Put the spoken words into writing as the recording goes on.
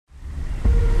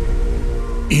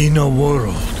In a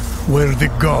world where the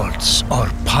gods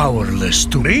are powerless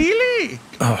to... Really?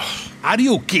 Are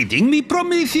you kidding me,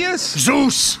 Prometheus?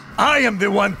 Zeus! I am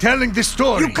the one telling the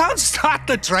story! You can't start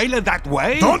the trailer that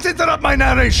way! Don't interrupt my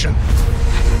narration!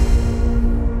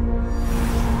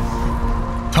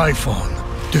 Typhon,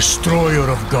 destroyer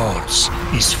of gods,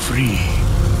 is free.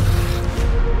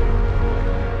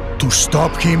 To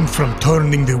stop him from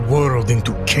turning the world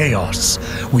into chaos,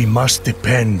 we must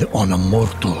depend on a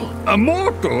mortal. A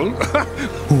mortal?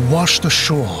 Who washed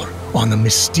ashore on a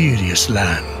mysterious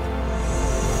land.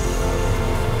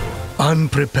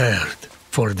 Unprepared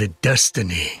for the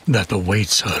destiny that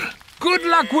awaits her. Good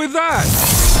luck with that!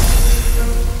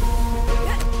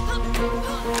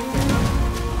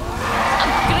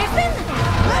 Griffin?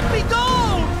 Let me go!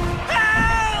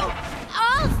 Help!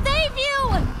 I'll save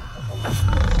you!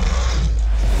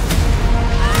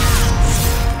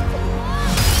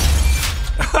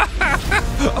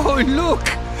 Oh, look!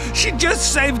 She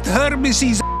just saved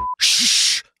Hermes'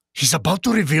 Shh! He's about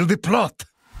to reveal the plot.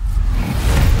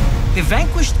 The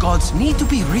vanquished gods need to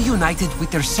be reunited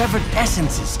with their severed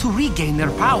essences to regain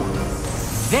their power.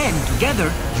 Then,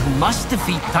 together, you must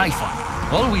defeat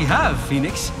Typhon. All we have,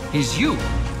 Fenyx, is you.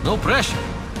 No pressure.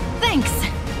 Thanks.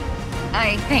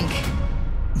 I think.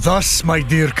 Thus, my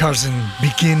dear cousin,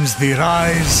 begins the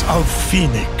rise of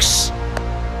Fenyx.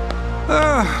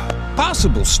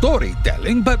 Possible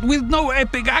storytelling, but with no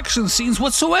epic action scenes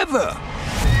whatsoever.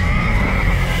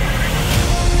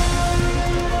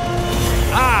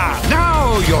 Ah,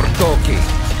 now you're talking.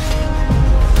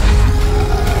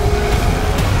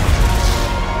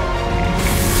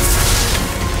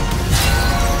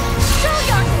 Show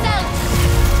yourself!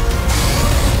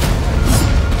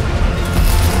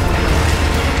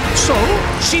 So,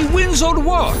 she wins or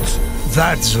what?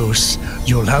 That, Zeus,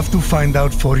 you'll have to find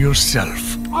out for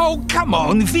yourself. Oh, come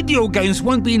on. Video games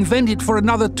won't be invented for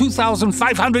another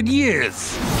 2,500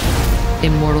 years.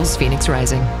 Immortals Fenyx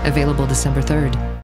Rising, available December 3rd.